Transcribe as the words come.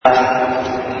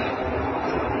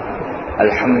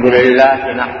الحمد لله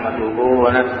نحمده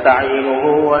ونستعينه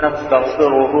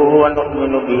ونستغفره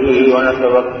ونؤمن به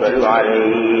ونتوكل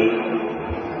عليه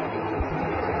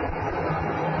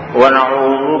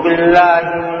ونعوذ بالله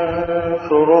من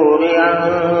شرور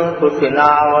أنفسنا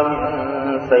ومن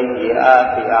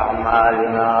سيئات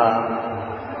أعمالنا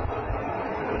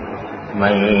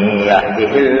من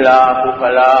يهده الله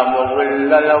فلا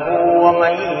مضل له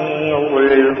ومن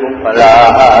يضلله فلا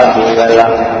هادي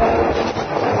له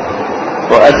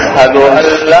وأشهد أن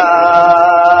لا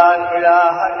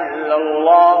إله إلا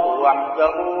الله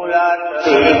وحده لا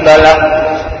شريك له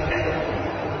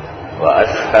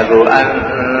وأشهد أن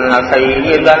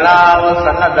سيدنا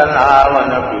وسندنا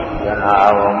ونبينا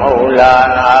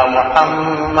ومولانا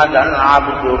محمدا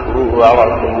عبده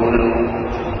ورسوله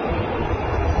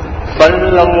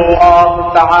صلى الله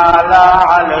تعالى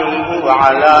عليه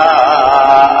وعلى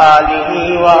آله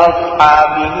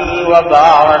وأصحابه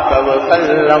وبارك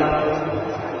وسلم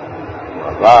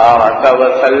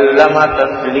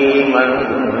تسليما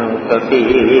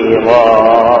كثيرا.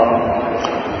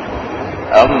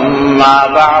 أما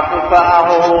بعد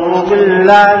فأعوذ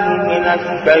بالله من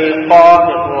الشيطان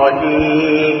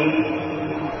الرجيم.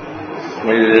 بسم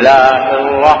الله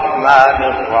الرحمن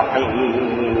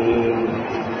الرحيم.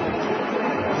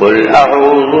 قل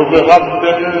أعوذ برب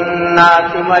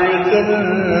الناس ملك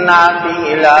الناس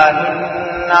إله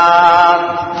الناس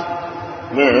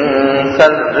من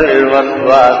شر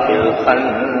الوسواس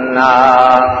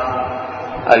الخناس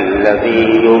الذي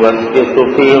يوسوس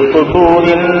في صدور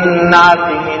الناس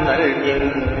من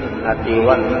الجنة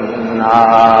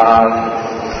والناس.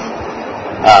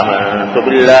 آمنت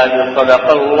بالله صدق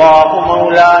الله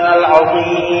مولانا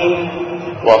العظيم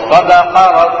وصدق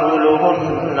رسوله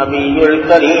النبي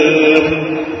الكريم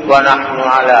ونحن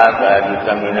على ذلك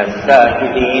من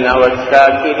الشاهدين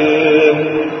والشاكرين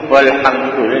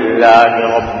والحمد لله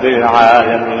رب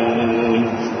العالمين.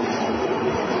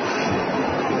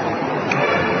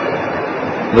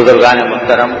 بزرگان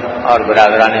محترم اور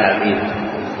برادران عزیز،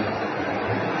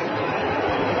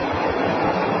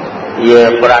 یہ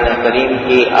قرآن کریم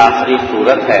کی آخری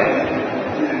سورت ہے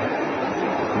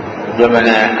جو میں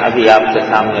نے ابھی آپ کے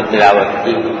سامنے تلاوت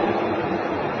کی،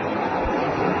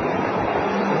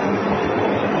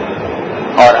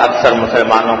 اور اکثر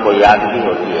مسلمانوں کو یاد بھی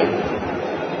ہوتی ہے.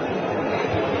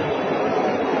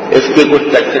 اس کی کچھ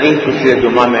تشریح پچھلے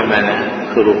جمعہ میں نے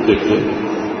شروع کی تھی،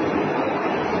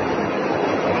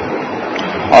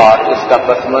 اور اس کا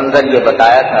پس منظر یہ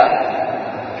بتایا تھا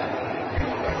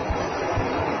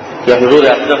کہ حضور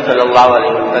اکرم صلی اللہ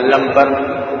علیہ وسلم پر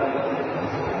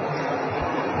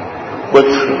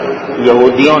کچھ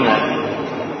یہودیوں نے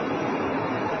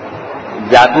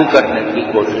جادو کرنے کی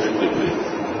کوشش کی تھی.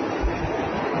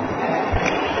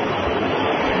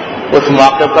 اس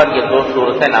موقع پر یہ دو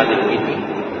صورتیں نازل ہوئی تھیں،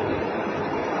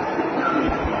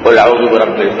 قل اعوذ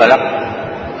برب الفلق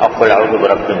اور قل اعوذ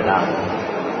برب الناس،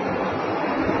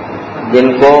 جن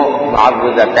کو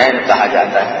معوذتین کہا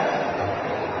جاتا ہے.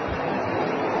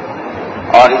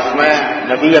 اور اس میں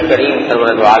نبی کریم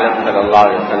سرور عالم صلی اللہ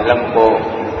علیہ وسلم کو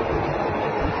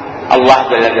اللہ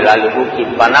جل جلالہ کی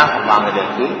پناہ مانگنے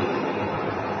کی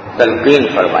تلقین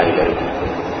فرمائی گئی.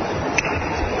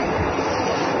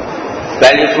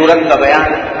 پہلی سورت کا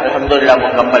بیان الحمدللہ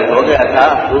مکمل ہو گیا تھا.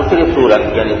 دوسری سورت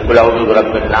یعنی قل اعوذ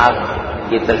برب الناس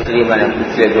کی تشریح میں نے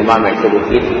پچھلے جمعہ میں شروع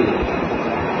کی تھی.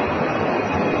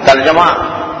 ترجمہ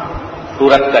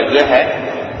سورت کا یہ ہے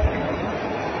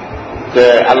کہ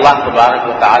اللہ تبارک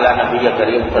و تعالی نبی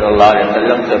کریم صلی اللہ علیہ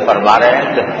وسلم سے فرما رہے ہیں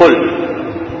کہ قل،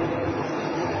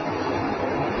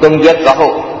 تم یہ کہو.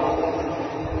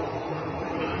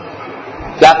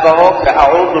 کیا کہو کہ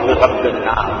اعوذ برب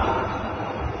الناس،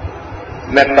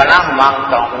 میں پناہ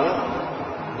مانگتا ہوں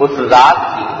اس ذات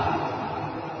کی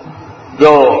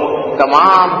جو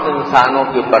تمام انسانوں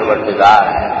کی پروردگار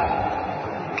ہے،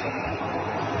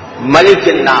 ملک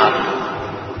الناس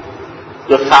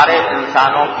جو سارے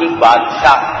انسانوں کی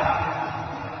بادشاہ ہے،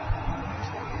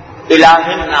 الہ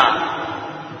الناس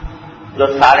جو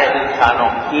سارے انسانوں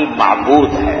کی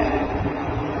معبود ہے.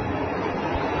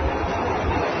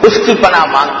 اس کی پناہ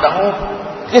مانگتا ہوں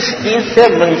کس چیز سے؟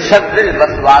 من شر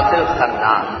الوسواس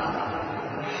الخناس،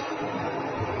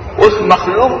 اس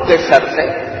مخلوق کے شر سے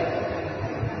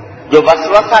جو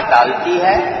وسوسہ ڈالتی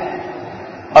ہے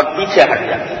اور پیچھے ہٹ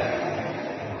جاتی ہے،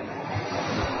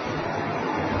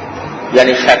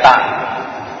 یعنی شیطان.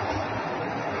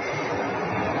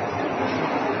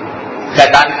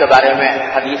 شیطان کے بارے میں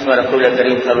حدیث میں رسول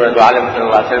کریم صلی اللہ علیہ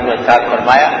وسلم نے ارشاد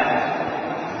فرمایا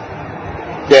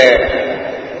کہ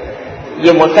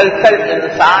یہ مسلسل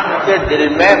انسان کے دل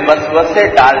میں وسوسے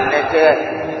ڈالنے کے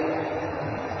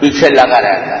پیچھے لگا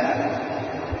رہتا ہے.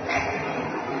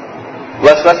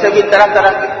 وسوسے بھی طرح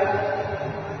طرح کے،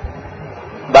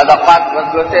 بعض اوقات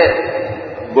وسوسے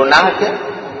گناہ کے،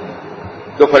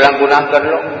 تو فلاں گناہ کر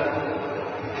لو،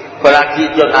 فلاں چیز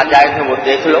جو ناجائز ہے وہ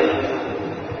دیکھ لو،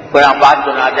 فلاں بات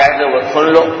جو ناجائز ہے وہ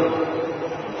سن لو،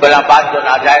 فلاں بات جو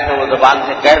ناجائز ہے وہ زبان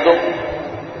سے کہہ دو،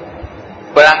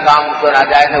 فلاں کام جو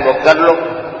ناجائز ہے وہ کر لو۔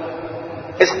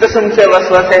 اس قسم کے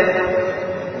وسوسے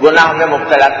گناہ میں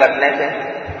مبتلا کرنے سے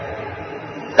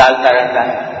ڈالتا رہتا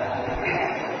ہے۔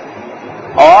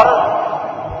 اور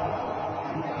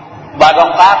بعض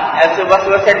اوقات ایسے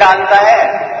وسوسے ڈالتا ہے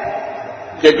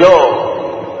کہ جو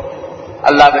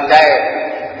اللہ بچائے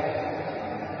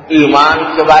ایمان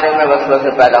کے بارے میں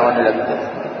وسوسے پیدا ہونے لگتے ہیں،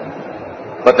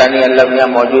 پتہ نہیں اللہ میاں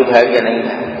موجود ہے کہ نہیں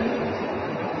ہے،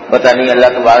 پتہ نہیں اللہ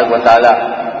تبارک و تعالیٰ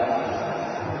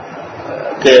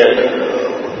کے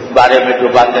بارے میں جو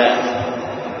باتیں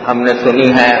ہم نے سنی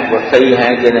ہیں وہ صحیح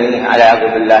ہیں کہ نہیں، اعوذ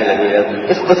باللہ العظیم،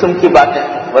 اس قسم کی باتیں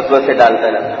وسوسے ڈالتا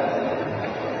رہتا ہے۔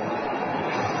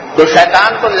 تو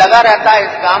شیطان کو لگا رہتا ہے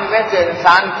اس کام میں کہ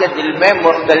انسان کے دل میں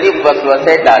مختلف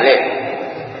وسوسے ڈالے،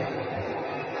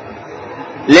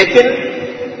 لیکن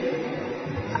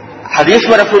حدیث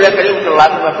میں رسول کریم صلی اللہ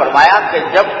علیہ وسلم نے فرمایا کہ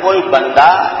جب کوئی بندہ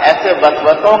ایسے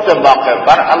وسوسوں کے موقع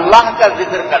پر اللہ کا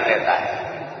ذکر کر لیتا ہے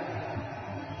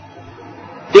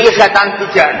تو یہ شیطان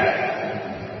پیچھے ہٹ جائے۔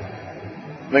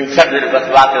 من شر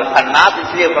الوسواس الخناس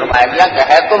اس لیے فرمایا گیا کہ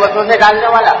ہے تو وسوسے ڈالنے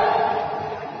والا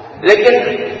لیکن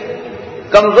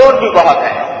کمزور بھی بہت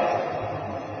ہے۔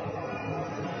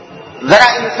 ذرا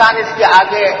انسان اس کے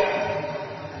آگے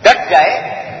ڈٹ جائے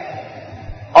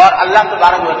اور اللہ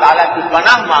تبارک و تعالیٰ کی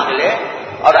پناہ مانگ لے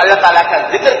اور اللہ تعالیٰ کا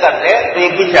ذکر کر لے تو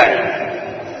یہ پیچھے ہٹ جائے۔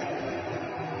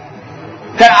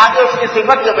 پھر آگے اس کی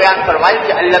صفت کے بیان فرمائی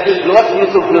کہ الذی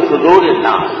یوسوس فی صدور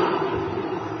الناس،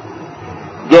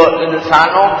 جو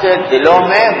انسانوں کے دلوں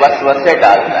میں وسوسے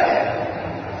ڈالتا ہے۔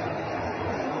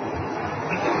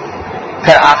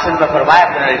 پھر آخر میں فرمایا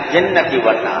من الجنۃ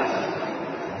والناس،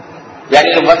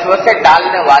 یعنی وسوسے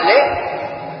ڈالنے والے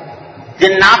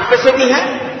جنات میں سے بھی ہیں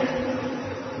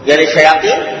یعنی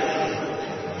شیاطین،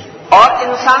 اور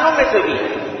انسانوں میں سے بھی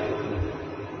ہیں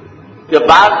کہ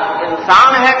بعض انسان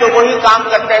ہیں جو وہی کام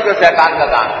کرتے ہیں جو شیطان کا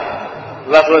کام ہے،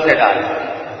 وسوسے ڈالتے ہیں۔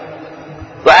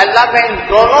 تو اللہ میں ان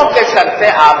دونوں کے شر سے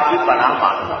آپ کی پناہ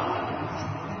مانگتا ہوں۔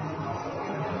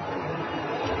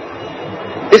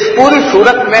 اس پوری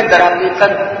صورت میں در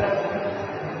حقیقت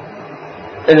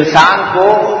انسان کو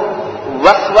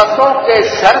وسوسوں کے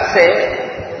شر سے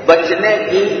بچنے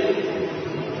کی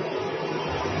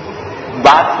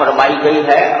بات فرمائی گئی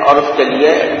ہے اور اس کے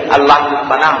لیے اللہ کی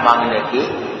پناہ مانگنے کی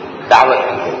دعوت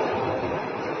دی گئی۔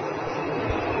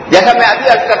 جیسا میں ابھی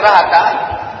عرض کر رہا تھا،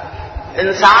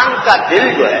 انسان کا دل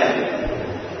جو ہے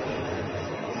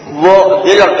وہ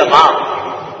دل اور دماغ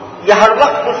یہ ہر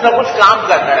وقت کچھ نہ کچھ کام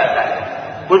کرتا رہتا ہے،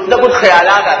 کچھ نہ کچھ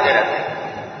خیالات آتے رہتے ہیں۔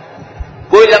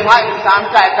 کوئی لمحہ انسان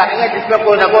کا ایسا نہیں ہے جس میں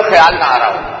کوئی نہ کوئی خیال نہ آ رہا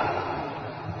ہو،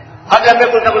 ہر لمحے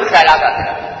کچھ نہ کچھ خیالات آتے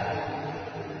رہتے ہیں۔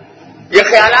 یہ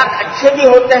خیالات اچھے بھی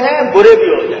ہوتے ہیں، برے بھی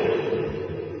ہوتے ہیں،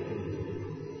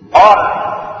 اور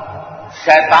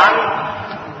شیطان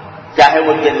چاہے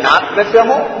وہ جنات میں سے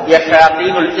ہوں یا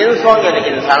شیاطین الانس ہوں یعنی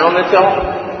انسانوں میں سے ہوں،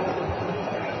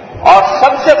 اور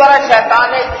سب سے بڑا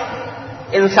شیطان ہے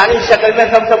انسانی شکل میں،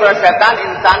 سب سے بڑا شیطان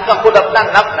انسان کا خود اپنا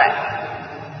نفس ہے۔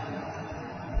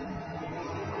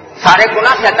 سارے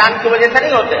گناہ شیطان کی وجہ سے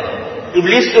نہیں ہوتے،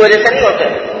 ابلیس کی وجہ سے نہیں ہوتے،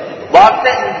 بہت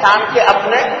سے انسان کے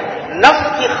اپنے نفس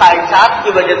کی خواہشات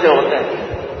کی وجہ سے ہوتے ہیں۔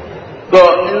 تو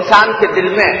انسان کے دل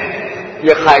میں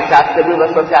یہ خواہشات سے بھی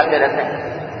وسوسے آتے رہتے ہیں۔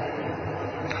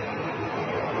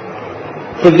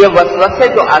 تو یہ وسوسے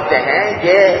جو آتے ہیں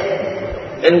یہ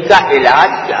ان کا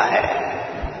علاج کیا ہے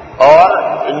اور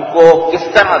ان کو کس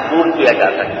طرح دور کیا جا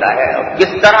سکتا ہے اور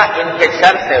کس طرح ان کے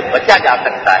شر سے بچا جا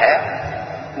سکتا ہے،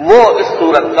 وہ اس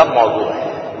صورت کا موضوع ہے۔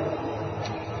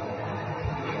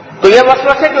 تو یہ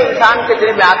وسوسے جو انسان کے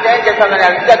دل میں آتے ہیں، جیسا میں نے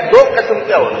عرض کیا، دو قسم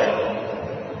کے ہوتے ہیں۔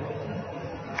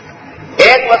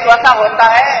 ایک وسوسہ ہوتا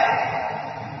ہے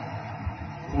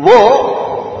وہ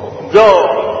جو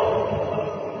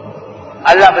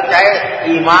اللہ بچائے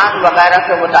ایمان وغیرہ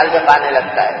سے متعلق آنے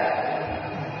لگتا ہے۔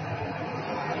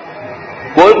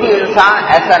 کوئی بھی انسان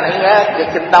ایسا نہیں ہے کہ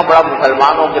کتنا بڑا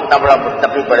مسلمان ہو، کتنا بڑا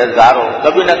متقی پرہیزگار ہو،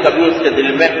 کبھی نہ کبھی اس کے دل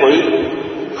میں کوئی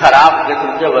خراب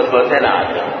قسم کے وسوسے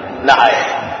نہ آئے۔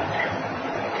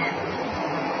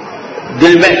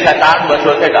 دل میں شیطان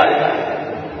وسوسے ڈالتا ہے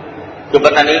کہ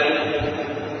پتہ نہیں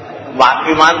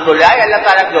ایمان تو لے آئے اللہ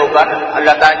تعالیٰ کے اوپر،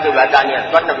 اللہ تعالیٰ کی وحدانیت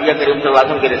پر، نبی کریم صلی اللہ علیہ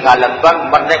وسلم کی رسالت پر،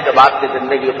 مرنے کے بعد کی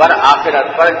زندگی پر، آخرت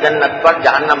پر، جنت پر،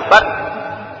 جہنم پر،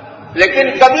 لیکن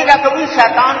کبھی نہ کبھی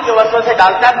شیطان کے وسوسے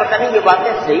ڈالتا ہے، پتہ نہیں یہ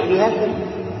باتیں صحیح بھی ہیں۔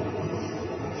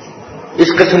 اس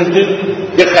قسم کی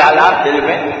یہ خیالات دل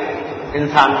میں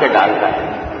انسان کے ڈالتا ہے.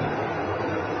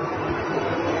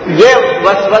 یہ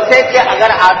وسوسے کہ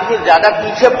اگر آدمی زیادہ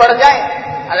پیچھے پڑ جائے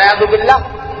والعیاذ باللہ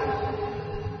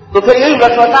تو پھر یہی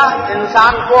وسوسہ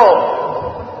انسان کو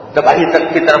تباہی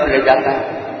تک کی طرف لے جاتا ہے.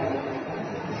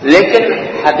 لیکن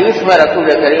حدیث میں رسول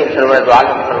کریم صلی اللہ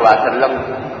علیہ وسلم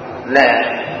نے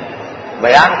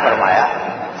بیان فرمایا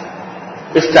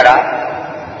اس طرح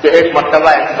کہ ایک مرتبہ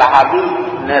ایک صحابی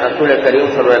نے رسول کریم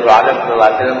صلی اللہ علیہ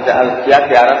وسلم سے عرض کیا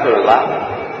کہ یا رسول اللہ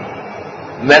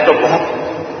میں تو بہت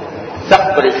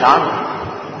سخت پریشان ہوں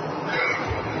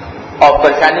اور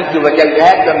پریشانی کی وجہ یہ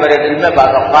ہے کہ میرے دل میں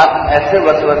بعض اوقات ایسے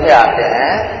وسوسے آتے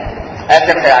ہیں،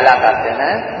 ایسے خیالات آتے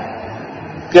ہیں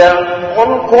کہ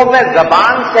ان کو میں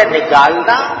زبان سے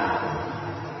نکالنا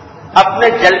اپنے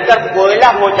جل کر کوئلہ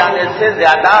ہو جانے سے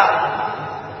زیادہ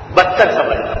بدتر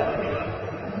سمجھتا ہوں.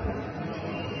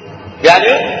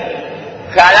 یعنی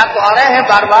خیالات تو آ رہے ہیں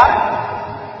بار بار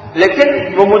لیکن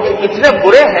وہ مجھے اتنے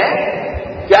برے ہیں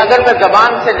کہ اگر میں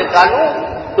زبان سے نکالوں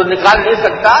تو نکال نہیں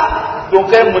سکتا،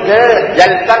 کیونکہ مجھے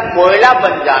جل کر کوئلہ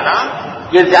بن جانا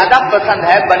یہ زیادہ پسند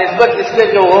ہے بنسبت اس کے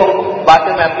جو وہ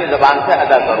باتیں میں اپنی زبان سے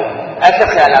ادا کروں. ایسے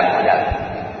خیالات ہو جاتے ہیں.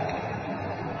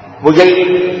 مجھے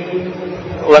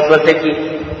وسوسے کی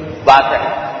بات ہے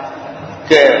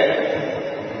کہ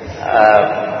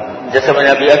جیسے میں نے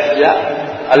ابھی عرض کیا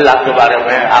اللہ کے بارے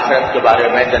میں، آخرت کے بارے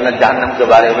میں، جنت جہنم کے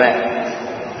بارے میں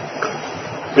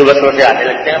جو وسوسے آنے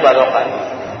لگتے ہیں بعض اوقات،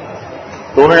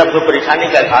 تو انہوں نے اپنی پریشانی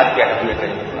کا اظہار کیا رسول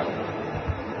کریم.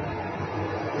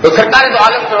 تو سرکار دو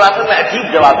عالم صلی اللہ علیہ وسلم نے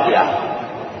عجیب جواب دیا.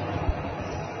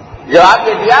 جواب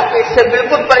یہ دیا کہ اس سے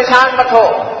بالکل پریشان مت ہو،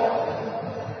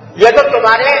 یہ تو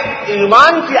تمہارے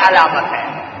ایمان کی علامت ہے،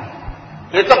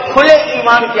 یہ تو کھلے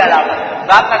ایمان کی علامت ہے.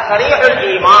 ذات صریح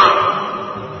الایمان،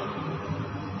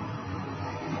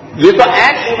 یہ تو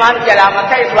عین ایمان کی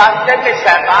علامت ہے. اس واسطے کہ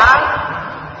شیطان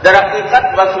در حقیقت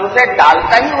وسوسے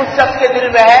ڈالتا ہی اس شخص کے دل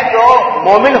میں ہے جو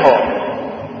مومن ہو.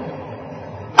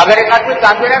 اگر ایک آدمی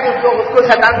کافر ہے تو اس کو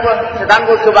شیطان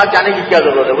کو اس کے بعد جانے کی کیا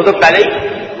ضرورت ہے؟ وہ تو پہلے ہی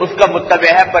اس کا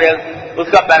متبع ہے، اس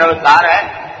کا پیروکار ہے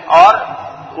اور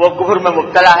وہ کفر میں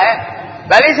مبتلا ہے،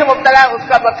 پہلے سے مبتلا ہے، اس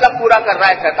کا مطلب پورا کر رہا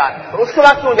ہے شیطان. تو اس کے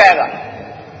بعد کیوں جائے گا؟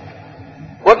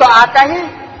 وہ تو آتا ہی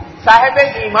صاحب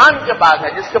ایمان کے پاس ہے.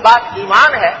 جس کے پاس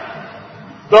ایمان ہے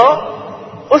تو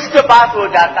اس کے پاس وہ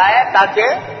جاتا ہے تاکہ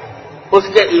اس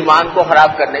کے ایمان کو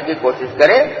خراب کرنے کی کوشش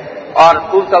کرے. اور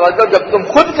تم سمجھو جب تم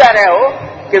خود کہہ رہے ہو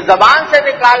کہ زبان سے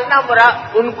نکالنا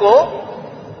ان کو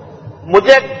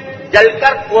مجھے جل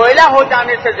کر کوئلہ ہو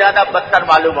جانے سے زیادہ بدتر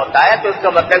معلوم ہوتا ہے، تو اس کا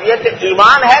مطلب یہ کہ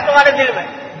ایمان ہے تمہارے دل میں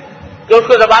کہ اس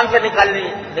کو زبان سے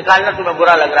نکالنا تمہیں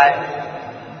برا لگ رہا ہے.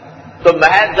 تو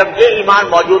محض جب یہ ایمان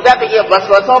موجود ہے تو یہ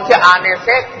وسوسوں کے آنے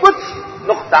سے کچھ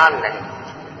نقصان نہیں.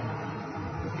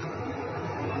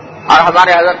 اور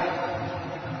ہمارے حضرت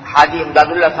حاجی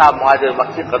امداد اللہ صاحب مہاجر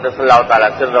مکی قدس اللہ تعالیٰ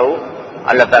سرہ،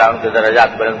 اللہ تعالیٰ ان کے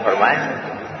درجات بلند فرمائے،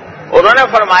 انہوں نے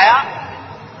فرمایا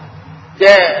کہ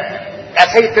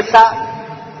ایسا ہی قصہ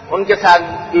ان کے ساتھ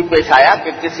بھی پیش آیا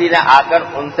کہ کسی نے آ کر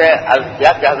ان سے عرض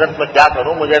کیا کہ حضرت میں کیا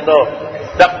کروں، مجھے تو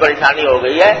سخت پریشانی ہو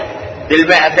گئی ہے، دل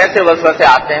میں ایسے ایسے وسوسے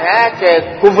آتے ہیں کہ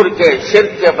کفر کے،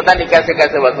 شرک کے، پتہ نہیں کیسے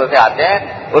کیسے وسوسے آتے ہیں،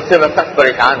 اس سے میں سخت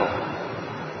پریشان ہوں.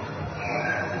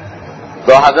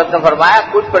 تو حضرت نے فرمایا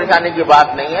کچھ پریشانی کی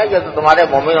بات نہیں ہے، یہ تو تمہارے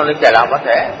مومن ہونے کی علامت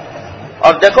ہے.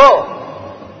 اور دیکھو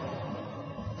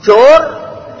چور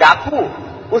ڈاکو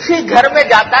اسی گھر میں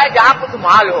جاتا ہے جہاں کچھ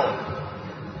مال ہو.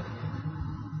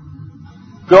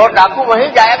 چور ڈاکو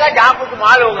وہیں جائے گا جہاں کچھ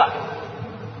مال ہوگا.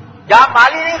 جہاں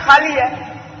مال ہی نہیں خالی ہے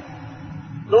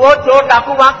تو وہ چور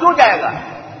ڈاکو وہاں کیوں جائے گا؟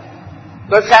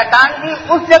 تو شیطان بھی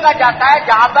اس جگہ جاتا ہے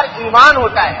جہاں پر ایمان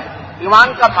ہوتا ہے،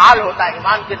 ایمان کا مال ہوتا ہے،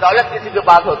 ایمان کی دولت کسی کے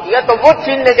پاس ہوتی ہے تو وہ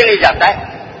چھیننے کے لیے جاتا ہے.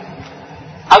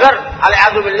 اگر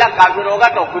والعیاذ باللہ کافر ہوگا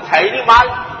تو کچھ ہے ہی نہیں مال،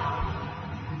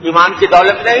 ایمان کی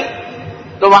دولت نہیں،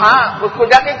 تو وہاں اس کو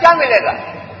جا کے کیا ملے گا؟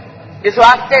 اس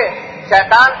واسطے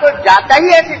شیطان تو جاتا ہی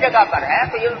ایسی جگہ پر ہے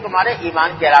تو یہ تمہارے ایمان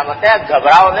کی علامت ہے.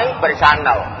 گھبراؤ نہیں، پریشان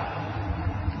نہ ہو.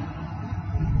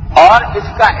 اور اس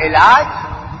کا علاج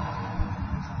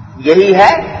یہی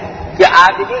ہے کہ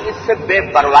آدمی اس سے بے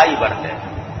پرواہی برتے،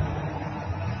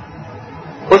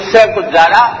 اس سے کچھ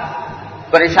زیادہ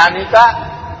پریشانی کا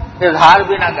اظہار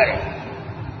بھی نہ کرے.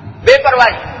 بے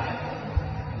پرواہی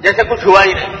جیسے کچھ ہوا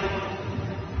ہی نہیں.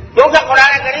 کیونکہ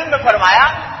قرآن کریم نے فرمایا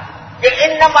کہ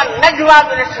انما النجوى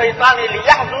من الشیطان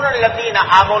لیحزن الذین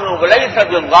آمنوا ولیس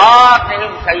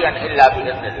بضارهم شیئا الا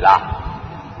باذن اللہ.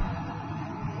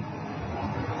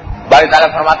 باری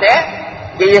تعالیٰ فرماتے ہیں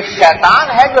کہ یہ شیطان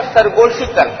ہے جو سرگوشی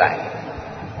کرتا ہے.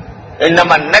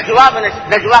 انما النجوى من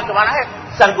نجوى کا معنی ہے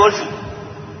سرگوشی.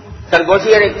 سرگوشی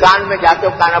یعنی کان میں جا کے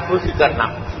کانا پھوسی کرنا.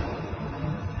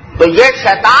 تو یہ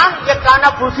شیطان یہ کانا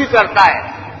پھوسی کرتا ہے،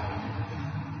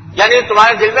 یعنی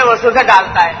تمہارے دل میں وسوسے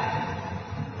ڈالتا ہے.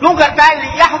 کیوں کرتا ہے؟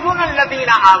 لیحزن الذین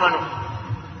آمنوا،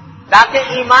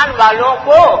 تاکہ ایمان والوں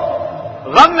کو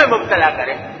غم میں مبتلا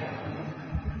کرے،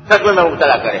 صدمے میں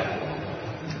مبتلا کرے.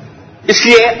 اس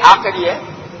لیے آخر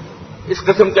یہ اس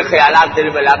قسم کے خیالات دل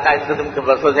میں لاتا ہے، اس قسم کے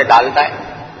وسوسے ڈالتا ہے.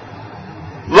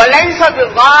 وَلَيْسَ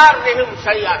بِضَارِّهِمْ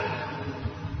شَيْئًا،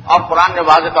 اور قرآن نے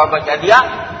واضح طور پر کہہ دیا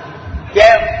کہ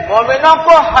مومنوں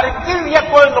کو ہرگز یہ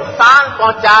کوئی نقصان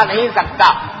پہنچا نہیں سکتا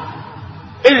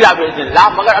الا باذن اللہ،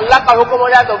 مگر اللہ کا حکم ہو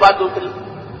جائے تو بات دوسری.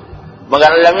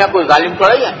 مگر اللہ میاں کوئی ظالم تو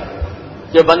نہیں ہے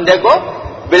کہ بندے کو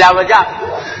بلا وجہ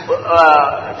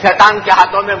شیطان کے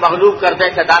ہاتھوں میں مغلوب کر دے،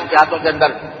 شیطان کے ہاتھوں کے اندر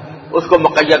اس کو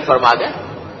مقید فرما دے.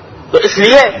 تو اس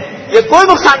لیے یہ کوئی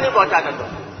نقصان نہیں پہنچاتا. تو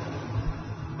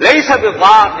لیس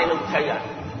بضارِّهِمْ شَيْئًا،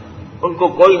 ان کو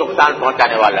کوئی نقصان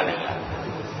پہنچانے والا نہیں ہے.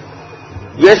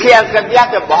 یہ اس لیے عرض کر دیا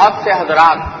کہ بہت سے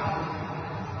حضرات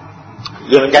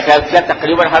یہ کیا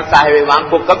تقریباً ہر صاحب ایمان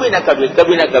کو کبھی نہ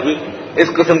کبھی اس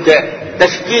قسم کے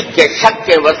تشکیک کے شک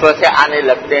کے وسوسے آنے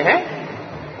لگتے ہیں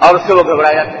اور اس سے وہ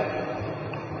گھبرا جاتے ہیں.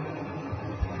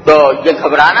 تو یہ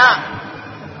گھبرانا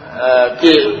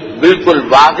کی بالکل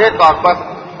واضح طور پر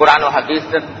قرآن و حدیث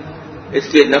نے اس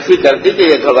کی نفی کر دی کہ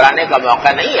یہ گھبرانے کا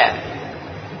موقع نہیں ہے.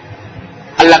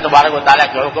 اللہ تبارک و تعالیٰ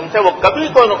کے حکم سے وہ کبھی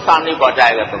کوئی نقصان نہیں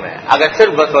پہنچائے گا تمہیں، اگر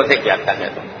صرف وسوسے کی حد تک ہے.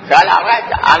 تو خیال آ رہا ہے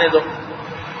آنے دو،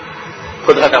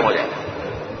 خود ختم ہو جائے گا.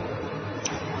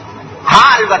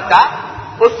 ہاں البتہ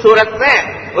اس صورت میں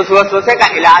اس وسوسے کا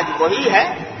علاج وہی ہے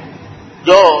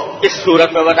جو اس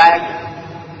صورت میں بتایا گیا.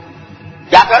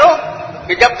 کیا کرو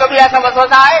کہ جب کبھی ایسا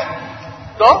وسوسہ آئے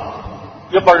تو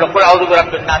یہ پڑھ لو، قل اعوذ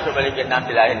برب الناس ملک الناس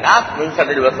الہ الناس من شر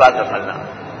الوسواس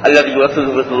الخناس الذی یوسوس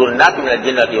فی صدور الناس من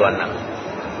الجنۃ والناس.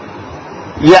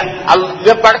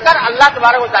 یہ پڑھ کر اللہ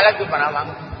تبارک و تعالیٰ کی پناہ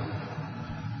مانگو،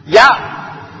 یا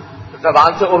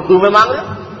زبان سے اردو میں مانگ لو.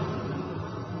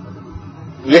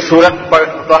 یہ صورت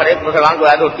تو ہر ایک مسلمان کو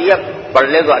یاد ہوتی ہے، پڑھ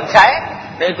لے تو اچھا ہے،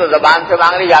 نہیں تو زبان سے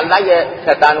مانگ لے، یا اللہ یہ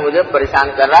شیطان مجھے پریشان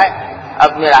کر رہا ہے،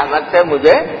 اپنی رحمت سے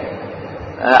مجھے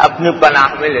اپنی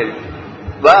پناہ میں لے لی.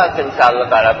 بس انشاءاللہ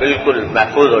تعالیٰ بالکل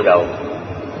محفوظ ہو جاؤ،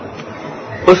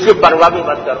 اس کی پرواہ بھی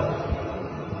مت کرو.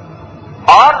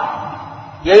 اور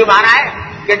یہی معنی ہے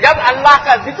کہ جب اللہ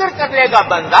کا ذکر کر لے گا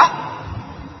بندہ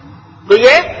تو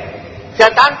یہ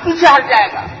شیطان پیچھے ہٹ جائے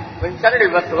گا. من شر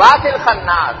الوسواس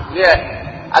الخناس، یہ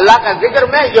اللہ کا ذکر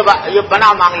میں یہ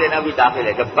پناہ مانگ لینا بھی داخل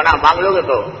ہے. جب پناہ مانگ لو گے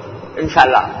تو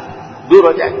انشاءاللہ دور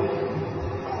ہو جائے گا.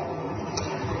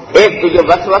 ایک تو یہ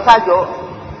وسوسہ جو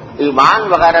ایمان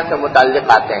وغیرہ سے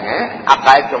متعلق آتے ہیں،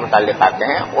 عقائد سے متعلق آتے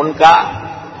ہیں، ان کا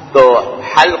تو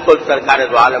حل خود سرکار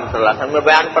دو عالم صلی اللہ علیہ وسلم نے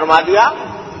بیان فرما دیا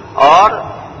اور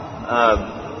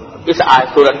اس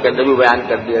صورت کے اندر بھی بیان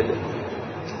کر دیا گیا.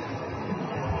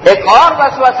 ایک اور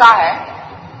وسوسہ ہے،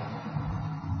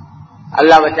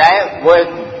 اللہ بچائے، وہ ایک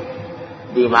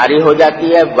بیماری ہو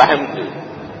جاتی ہے وہم کی.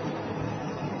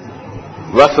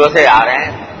 وسوسے آ رہے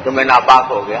ہیں تو میں ناپاک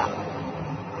ہو گیا،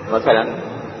 مثلا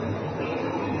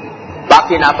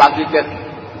باقی ناپاکی کے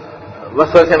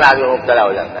وسوسے میں آگے مبتلا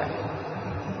ہو جاتا ہے.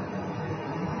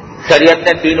 شریعت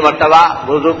نے 3 مرتبہ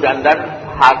وضو کے اندر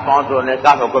ہاتھ پاؤں دھونے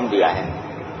کا حکم دیا ہے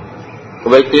کہ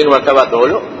بھائی 3 مرتبہ دھو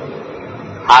لو،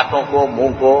 ہاتھوں کو،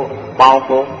 منہ کو، پاؤں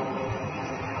کو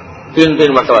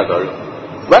 3 مرتبہ دھو لو،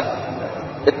 بس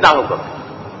اتنا حکم ہے.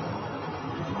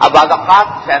 اب بعض اوقات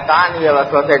شیطان یہ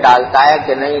وسوسے ڈالتا ہے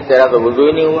کہ نہیں تیرا تو وضو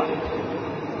ہی نہیں ہوا،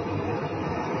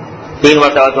 3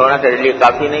 مرتبہ دھونا تیرے لیے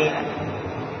کافی نہیں ہے،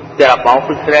 تیرا پاؤں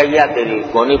خشک رہ گیا، تیری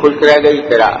کونی خشک رہ گئی،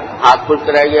 تیرا ہاتھ خشک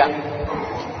رہ گیا.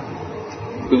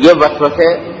 تو یہ وسوسے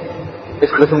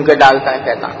اس قسم کے ڈالتا ہے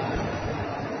شیطان.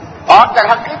 اور در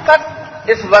حقیقت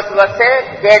اس وسوسے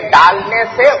کے ڈالنے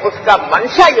سے اس کا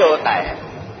منشا یہ ہوتا ہے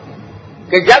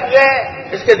کہ جب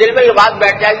یہ اس کے دل میں یہ بات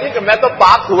بیٹھ جائے گی کہ میں تو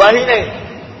پاک ہوا ہی نہیں،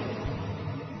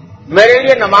 میرے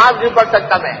لیے نماز نہیں پڑھ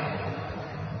سکتا میں،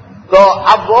 تو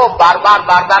اب وہ بار بار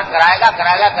کرائے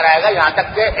گا یہاں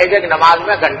تک کہ ایک نماز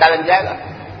میں گھنٹہ لگ جائے گا.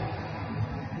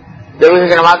 جب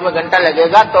ایک نماز میں گھنٹہ لگے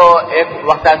گا تو ایک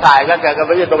وقت ایسا آئے گا کہ اگر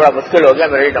بھائی یہ تو بڑا مشکل ہو گیا،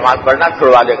 میری نماز پڑھنا،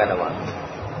 چھڑوا دے گا نماز،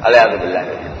 الیاذ باللہ.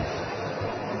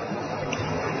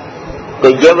 تو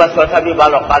یہ وسوسہ بھی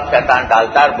بعض اوقات شیطان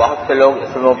ڈالتا ہے اور بہت سے لوگ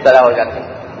اس میں مبتلا ہو جاتے ہیں.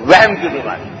 وہم کی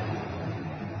بیماری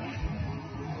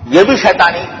یہ بھی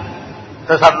شیطانی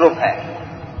تصرف ہے.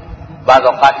 بعض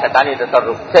اوقات شیطانی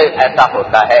تصرف سے ایسا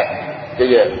ہوتا ہے کہ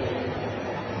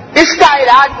اس کا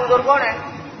علاج بزرگوں نے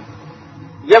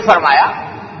یہ فرمایا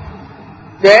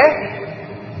کہ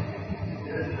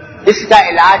اس کا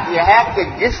علاج یہ ہے کہ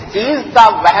جس چیز کا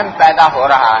وہم پیدا ہو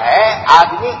رہا ہے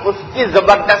آدمی اس کی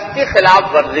زبردستی خلاف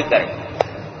ورزی کرے.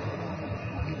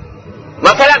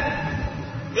 مثلا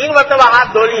 3 مرتبہ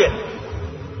ہاتھ دھو لیے،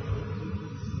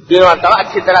 3 مرتبہ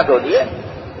اچھی طرح دھو لیے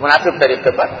مناسب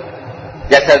طریقے پر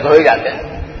جیسے دھو ہی جاتے ہیں،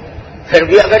 پھر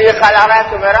بھی اگر یہ خیال آ رہا ہے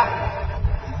کہ میرا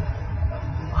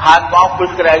ہاتھ پاؤں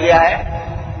خشک رہ گیا ہے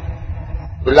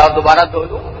تو لاؤ دوبارہ دھو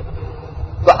لوں،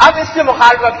 تو اب اس کی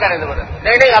مخالفت کریں زبردست،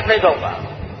 نہیں اب نہیں دھوں گا،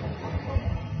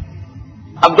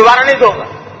 اب دوبارہ نہیں دھوں گا،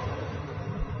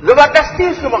 زبردستی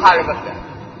اس کی مخالفت کریں.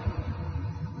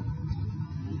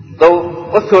 تو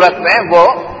اس صورت میں وہ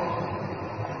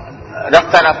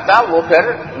رفتہ رفتہ وہ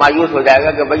پھر مایوس ہو جائے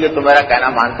گا کہ بھئی یہ تو میرا کہنا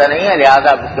مانتا نہیں ہے،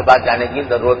 لہذا اب اس کے بعد جانے کی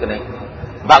ضرورت نہیں،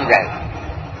 بھاگ جائے گا.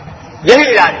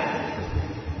 یہی علاج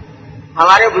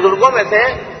ہمارے بزرگوں میں سے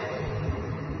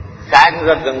شاید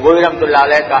حضرت گنگوئی رحمۃ اللہ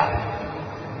علیہ کا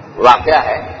واقعہ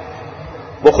ہے،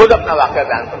 وہ خود اپنا واقعہ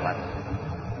بیان فرماتے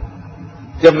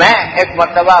ہیں کہ میں ایک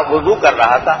مرتبہ وضو کر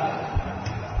رہا تھا،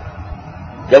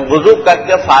 جب وضو کر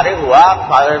کے فارغ ہوا،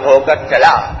 فارغ ہو کر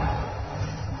چلا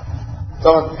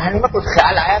تو ذہن میں کچھ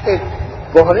خیال آیا کہ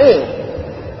کوہنی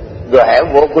جو ہے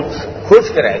وہ کچھ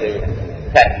خشک رہ گئی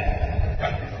ہے.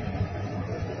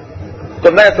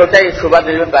 تو میں نے سوچا یہ شبہ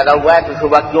دل میں پیدا ہوا ہے تو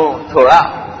شبہ کیوں چھوڑا،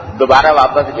 دوبارہ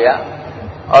واپس گیا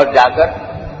اور جا کر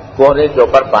کوہنی کے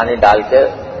اوپر پانی ڈال کے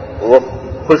وہ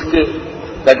خشکی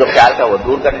کا جو خیال تھا وہ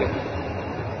دور کر لیا.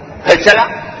 پھر چلا،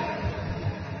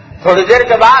 تھوڑی دیر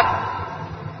کے بعد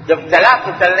جب چلا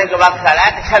تو چلنے کے بعد خیال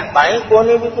آیا کہ شاید پانی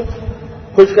کوہنی بھی کچھ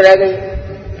خشک رہ گئی.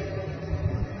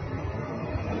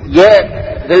 یہ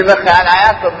دل میں خیال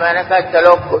آیا تو میں نے کہا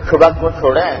چلو شبہ کیوں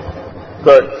چھوڑیں،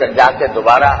 تو جا کے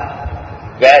دوبارہ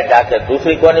گئے، جا کے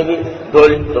دوسری کوہنی بھی دھو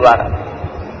لی دوبارہ.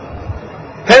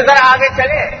 پھر ذرا آگے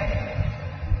چلے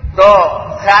تو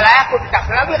خیال آیا کچھ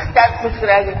ٹکنا بھی شاید خشک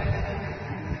رہ گئی.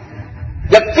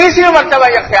 جب تیسری مرتبہ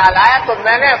یہ خیال آیا تو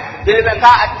میں نے دل میں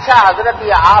کہا اچھا حضرت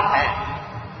یہ آپ ہیں،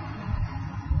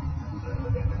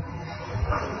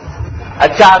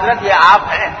 اچھا حضرت یہ آپ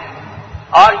ہیں،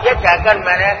 اور یہ کہہ کر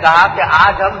میں نے کہا کہ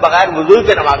آج ہم بغیر وضو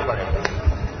کے نماز پڑھیں گے.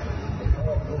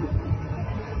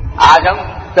 آج ہم،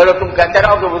 چلو تم کہتے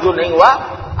رہو کہ وضو نہیں ہوا،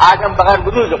 آج ہم بغیر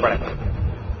وضو کے پڑھیں گے.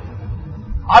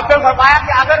 اور پھر فرمایا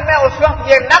کہ اگر میں اس وقت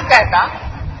یہ نہ کہتا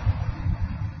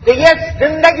کہ یہ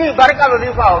زندگی بھر کا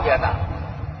وظیفہ ہو گیا تھا،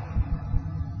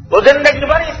 وہ زندگی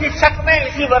بھر اسی شک میں،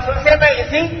 اسی وسوسے میں،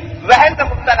 اسی وہم میں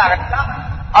مبتلا رکھتا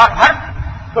اور ہر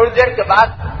تھوڑی دیر کے بعد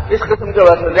اس قسم کے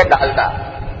وسوسے ڈالتا.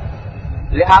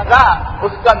 لہذا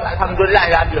اس کا الحمدللہ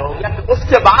علاج یہ ہو گیا کہ اس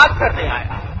کے بعد پھر نہیں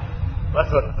آیا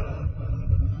وسوسہ.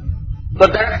 تو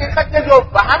درحقیقت کے جو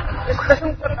وہم اس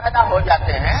قسم کے پیدا ہو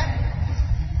جاتے ہیں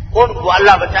ان کو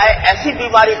اللہ بچائے ایسی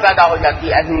بیماری پیدا ہو جاتی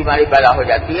ہے، ایسی بیماری پیدا ہو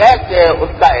جاتی ہے کہ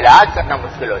اس کا علاج کرنا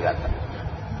مشکل ہو جاتا ہے.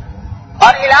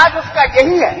 اور علاج اس کا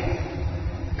یہی ہے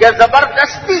کہ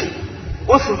زبردستی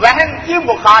اس وہم کی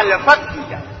مخالفت کی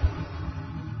جائے.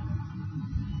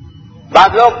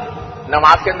 بعض لوگ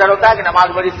نماز کے اندر ہوتا ہے کہ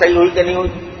نماز بڑی صحیح ہوئی کہ نہیں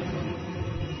ہوئی،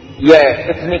 یہ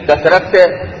اتنی کثرت سے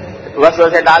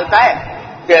وسوسے ڈالتا ہے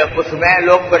کہ اس میں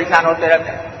لوگ پریشان ہوتے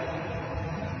رہتے ہیں.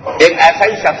 ایک ایسا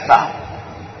ہی شخص تھا،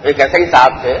 ایک ایسا ہی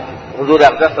صاحب تھے حضور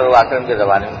افضل صلی اللہ علیہ وسلم کے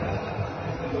زمانے میں.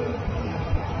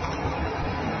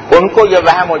 ان کو یہ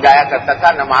وہم ہو جایا کرتا تھا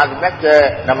نماز میں کہ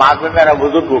نماز میں میرا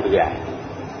وضو ٹوٹ گیا ہے،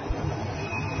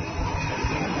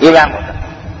 یہ وہم ہوتا ہے.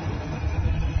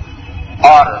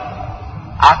 اور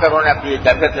آ کر انہوں نے اپنی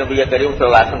کیفیت نبی کریم صلی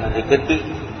اللہ علیہ وسلم نے ذکر کی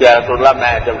کہ رسول اللہ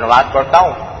میں جب نماز پڑھتا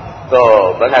ہوں تو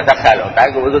بس ایسا خیال ہوتا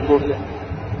ہے کہ وضو ٹوٹ گیا.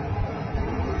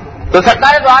 تو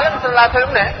سرکار دو عالم صلی اللہ علیہ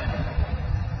وسلم نے،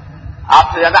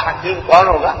 آپ سے زیادہ حکیم کون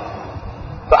ہوگا،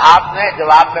 تو آپ نے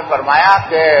جواب میں فرمایا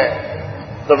کہ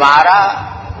تمہارا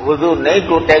وضو نہیں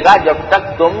ٹوٹے گا جب تک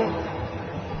تم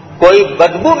کوئی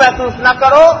بدبو محسوس نہ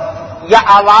کرو یا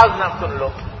آواز نہ سن لو.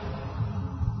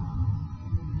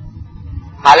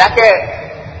 حالانکہ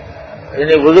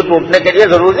یعنی وضو ٹوٹنے کے لیے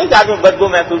ضروری نہیں کہ آدمی بدبو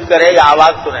محسوس کرے یا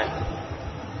آواز سنے.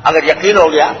 اگر یقین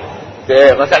ہو گیا کہ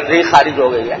مثلا ریح خارج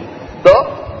ہو گئی ہے تو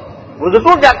وضو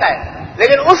ٹوٹ جاتا ہے.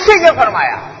 لیکن اس سے یہ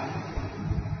فرمایا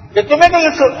کہ تمہیں تو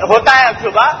یہ ہوتا ہے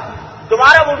صبح،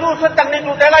 تمہارا وضو اس وقت تک نہیں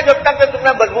ٹوٹے گا جب تک کہ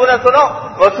تمہیں بدبو نہ سنو،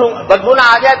 بدبو نہ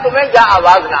آ جائے تمہیں یا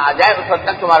آواز نہ آ جائے، اس وقت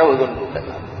تک تمہارا وضو نہیں ٹوٹے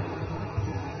گا.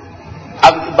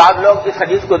 اب بعض لوگ اس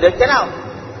حدیث کو دیکھتے نا،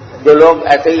 جو لوگ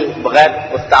ایسے ہی بغیر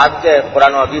استاد کے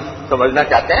قرآن و حدیث سمجھنا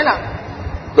چاہتے ہیں نا،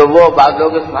 تو وہ بعض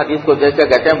لوگ اس حدیث کو دیکھ کے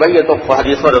کہتے ہیں بھائی یہ تو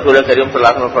حدیث میں رسول کریم صلی اللہ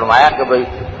علیہ وسلم نے فرمایا کہ بھائی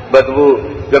بدبو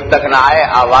جب تک نہ آئے،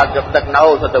 آواز جب تک نہ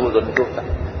ہو، اس وقت وضو نہیں ٹوٹتا.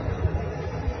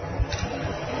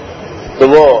 تو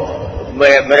وہ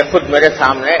میرے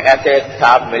سامنے ایسے ایک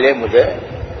صاحب ملے مجھے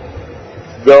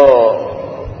جو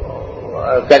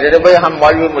کہتے تھے بھائی ہم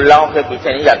مولوی ملاؤں کے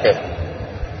پیچھے نہیں جاتے،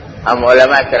 ہم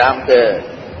علماء کرام کے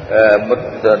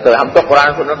تو ہم تو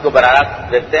قرآن سنت کو براہ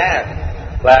راست دیکھتے ہیں،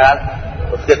 براہ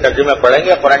راست اس کے ترجمے پڑھیں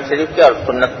گے قرآن شریف کے اور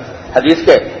سنت حدیث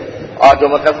کے، اور جو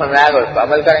مطلب سمجھ آئے گا اس پر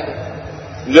عمل کریں گے.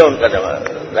 یہ ان کا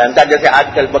رہتا، جیسے آج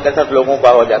کل بکثرت لوگوں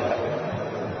کا ہو جاتا ہے.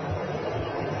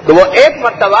 تو وہ ایک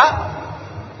مرتبہ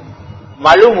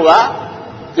معلوم ہوا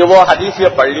کہ وہ حدیث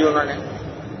یہ پڑھ لی انہوں نے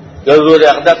کہ حضور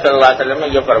اقدس صلی اللہ علیہ وسلم نے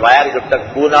یہ فرمایا کہ جب تک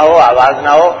بو نہ ہو، آواز نہ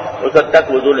ہو، اس وقت تک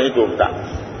وضو نہیں ٹوٹتا.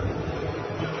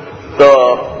 تو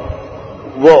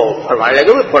وہ فرمانے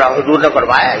لگے بھی پورا حضور نے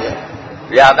فرمایا یہ،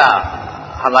 لہذا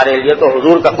ہمارے لیے تو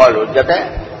حضور کا قول حجت ہے.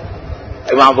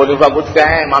 امام ابو حنیفہ کچھ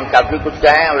کہیں، امام شافعی کچھ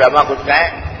کہیں، علماء کچھ کہیں،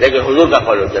 لیکن حضور کا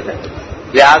قول حجت ہے.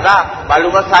 لہذا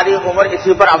معلومات ساری عمر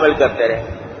اسی پر عمل کرتے رہے،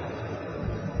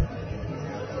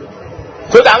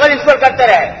 خود عمل اس پر کرتے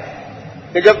رہے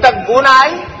کہ جب تک بو نہ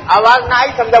آئی، آواز نہ آئی،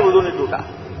 سمجھا وضو نہیں ٹوٹا.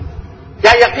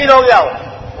 کیا یقین ہو گیا ہو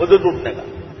وضو ٹوٹنے کا؟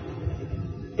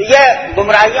 تو یہ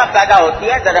گمراہیاں پیدا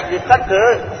ہوتی ہیں در حقیقت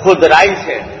خود رائی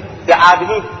سے، کہ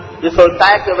آدمی یہ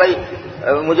سوچتا ہے کہ بھائی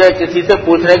مجھے کسی سے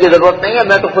پوچھنے کی ضرورت نہیں ہے،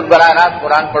 میں تو خود براہ راست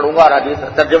قرآن پڑھوں گا اور حدیث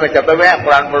ترجمے چھپے ہوئے ہیں،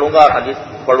 قرآن پڑھوں گا اور حدیث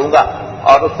پڑھوں گا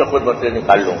اور اس سے خود مسئلے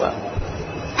نکال لوں گا.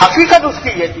 حقیقت اس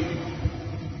کی یہ تھی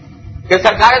کہ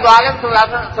سرکار دو عالم صلی اللہ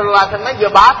علیہ وسلم نے یہ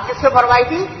بات کس سے فرمائی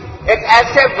تھی؟ ایک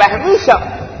ایسے وہمی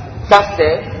شخص سے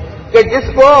کہ جس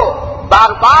کو بار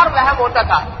بار وہم ہوتا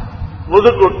تھا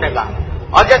وضو ٹوٹنے کا.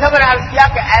 اور جیسا میں نے عرض کیا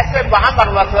کہ ایسے وہم اور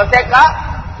وسوسے کا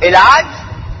علاج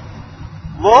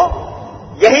وہ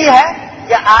یہی ہے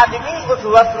کہ آدمی اس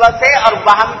وسوسے اور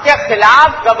وہم کے خلاف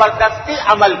زبردستی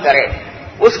عمل کرے،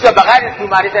 اس کے بغیر اس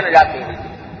بیماری سے نجات نہیں ملتی.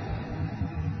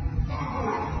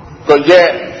 تو یہ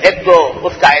ایک تو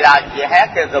اس کا علاج یہ ہے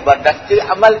کہ زبردستی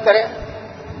عمل کرے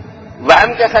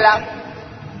وہم کے خلاف،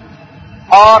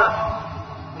 اور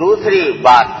دوسری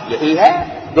بات یہی ہے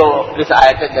جو اس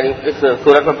آیت قریب اس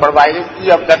سورت میں پڑھوائی گئی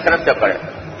کہ اب کثرت سے پڑھے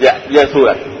یہ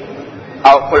سورت.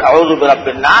 اور قل اعوذ برب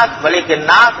الناس ملک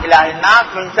الناس الہ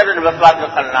الناس من شر الوسواس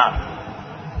الخناس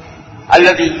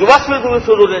الذی یوسوس فی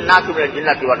صدور الناس من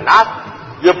الجنۃ والناس.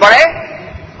 یہ پڑھے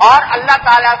اور اللہ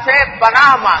تعالیٰ سے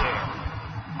پناہ مانگے،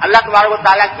 اللہ تبارک و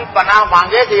تعالیٰ کی پناہ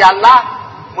مانگے کہ یا اللہ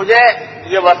مجھے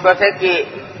یہ وسوسے کی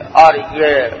اور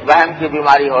یہ وہم کی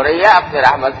بیماری ہو رہی ہے، اپنے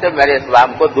رحمت سے میرے اس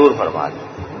وہم کو دور فرما دے،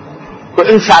 تو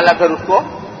انشاءاللہ پھر اس کو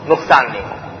نقصان نہیں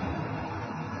ہوگا.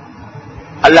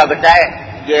 اللہ بچائے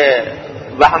یہ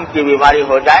وہم کی بیماری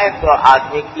ہو جائے تو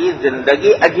آدمی کی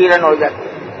زندگی اجیرن ہو جاتی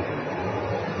ہے.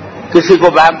 کسی کو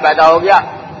وہم پیدا ہو گیا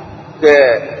کہ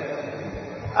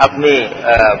اپنی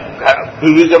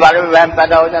بیوی کے بارے میں وہم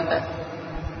پیدا ہو جاتا ہے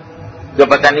کہ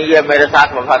پتہ نہیں یہ میرے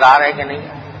ساتھ وفادار ہے کہ نہیں،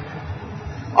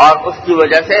 اور اس کی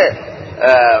وجہ سے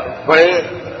بڑی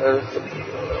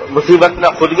مصیبت میں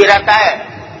خود بھی رہتا ہے،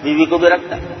 بیوی کو بھی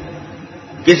رکھتا ہے.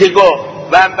 کسی کو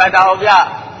وہم پیدا ہو گیا،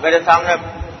 میرے سامنے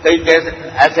کئی کیس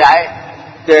ایسے آئے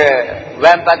کہ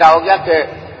وہم پیدا ہو گیا کہ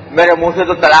میرے منہ سے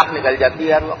تو طلاق نکل جاتی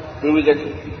ہے ہر وقت بیوی کے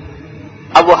لیے.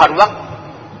 اب وہ ہر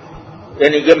وقت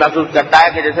یعنی یہ محسوس کرتا ہے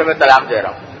کہ جیسے میں طلاق دے رہا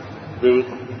ہوں بیوی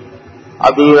کو،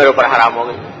 اب بیوی میرے اوپر حرام ہو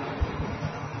گئی.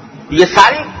 یہ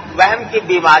ساری وہم کی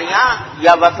بیماریاں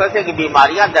یا وسوسے کی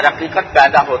بیماریاں در حقیقت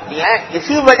پیدا ہوتی ہیں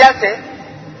اسی وجہ سے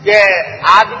کہ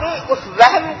آدمی اس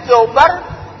وہم کے اوپر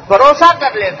بھروسہ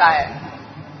کر لیتا ہے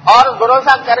اور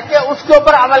بھروسہ کر کے اس کے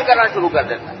اوپر عمل کرنا شروع کر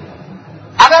دیتا ہے.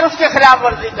 اگر اس کے خلاف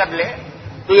ورزی کر لے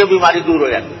تو یہ بیماری دور ہو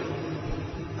جاتی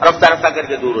ہے، رفتہ رفتہ کر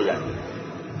کے دور ہو جاتی ہے.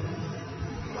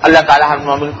 اللہ تعالیٰ ہر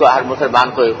مومن کو، ہر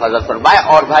مسلمان کو حفاظت فرمائے.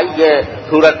 اور بھائی یہ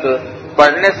سورت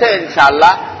پڑھنے سے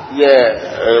انشاءاللہ یہ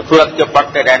سورت کے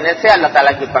پڑھتے رہنے سے، اللہ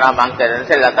تعالیٰ کی پناہ مانگتے رہنے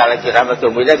سے اللہ تعالیٰ کی رحمت سے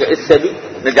امید ہے کہ اس سے بھی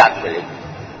نجات ملے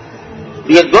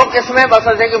گی. یہ دو قسمیں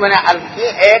وسوسے کی میں نے عرض کی،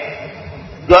 ایک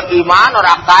جو ایمان اور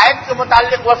عقائد کے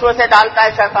متعلق وسوسے ڈالتا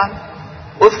ہے شیطان،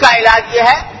 اس کا علاج یہ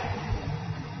ہے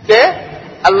کہ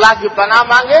اللہ کی پناہ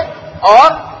مانگے اور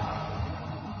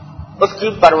اس کی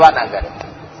پرواہ نہ کرے،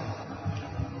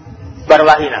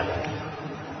 پرواہ ہی نہ کرے.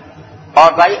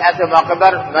 اور بھائی ایسے موقع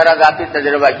پر میرا ذاتی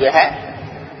تجربہ یہ ہے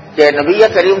کہ نبی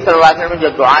کریم صلی اللہ علیہ وسلم نے جو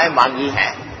دعائیں مانگی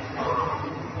ہیں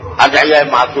ادعیہ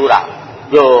معصورہ،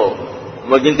 جو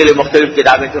جن کے لیے مختلف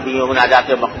کتابیں چھپی ہیں، مناجات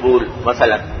مقبول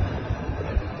مثلا،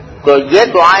 تو یہ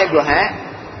دعائیں جو ہیں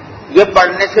یہ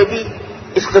پڑھنے سے بھی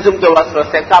اس قسم کے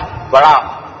وسوسے کا بڑا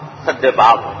سد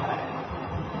باب ہوتا ہے.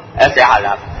 ایسے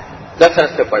حالات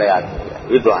کثرت سے پڑھے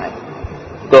آدمی یہ دعائیں،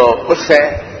 تو اس سے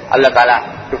اللہ تعالیٰ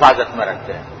حفاظت میں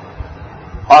رکھتے ہیں.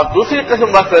 اور دوسری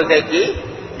قسم وسوسے کی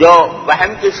جو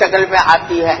وہم کی شکل میں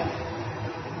آتی ہے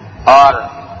اور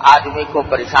آدمی کو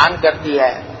پریشان کرتی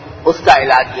ہے، اس کا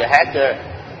علاج یہ ہے کہ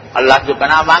اللہ کی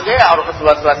پناہ مانگے اور اس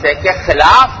وسوسے کے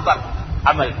خلاف پر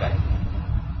عمل کرے.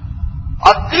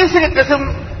 اور تیسری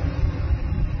قسم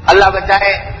اللہ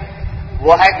بچائے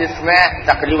وہ ہے جس میں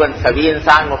تقریباً سبھی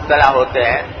انسان مبتلا ہوتے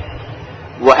ہیں،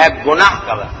 وہ ہے گناہ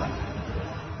کا وسوسہ.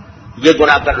 یہ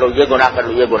گناہ کر لو، یہ گناہ کر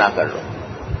لو، یہ گناہ کر لو.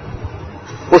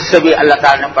 اس سے بھی اللہ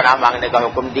تعالیٰ نے پناہ مانگنے کا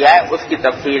حکم دیا ہے. اس کی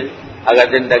تفصیل اگر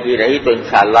زندگی رہی تو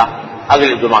انشاءاللہ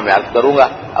اگلے جمعہ میں عرض کروں گا.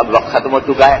 اب وقت ختم ہو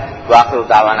چکا ہے. وآخر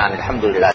دعوانا الحمدللہ.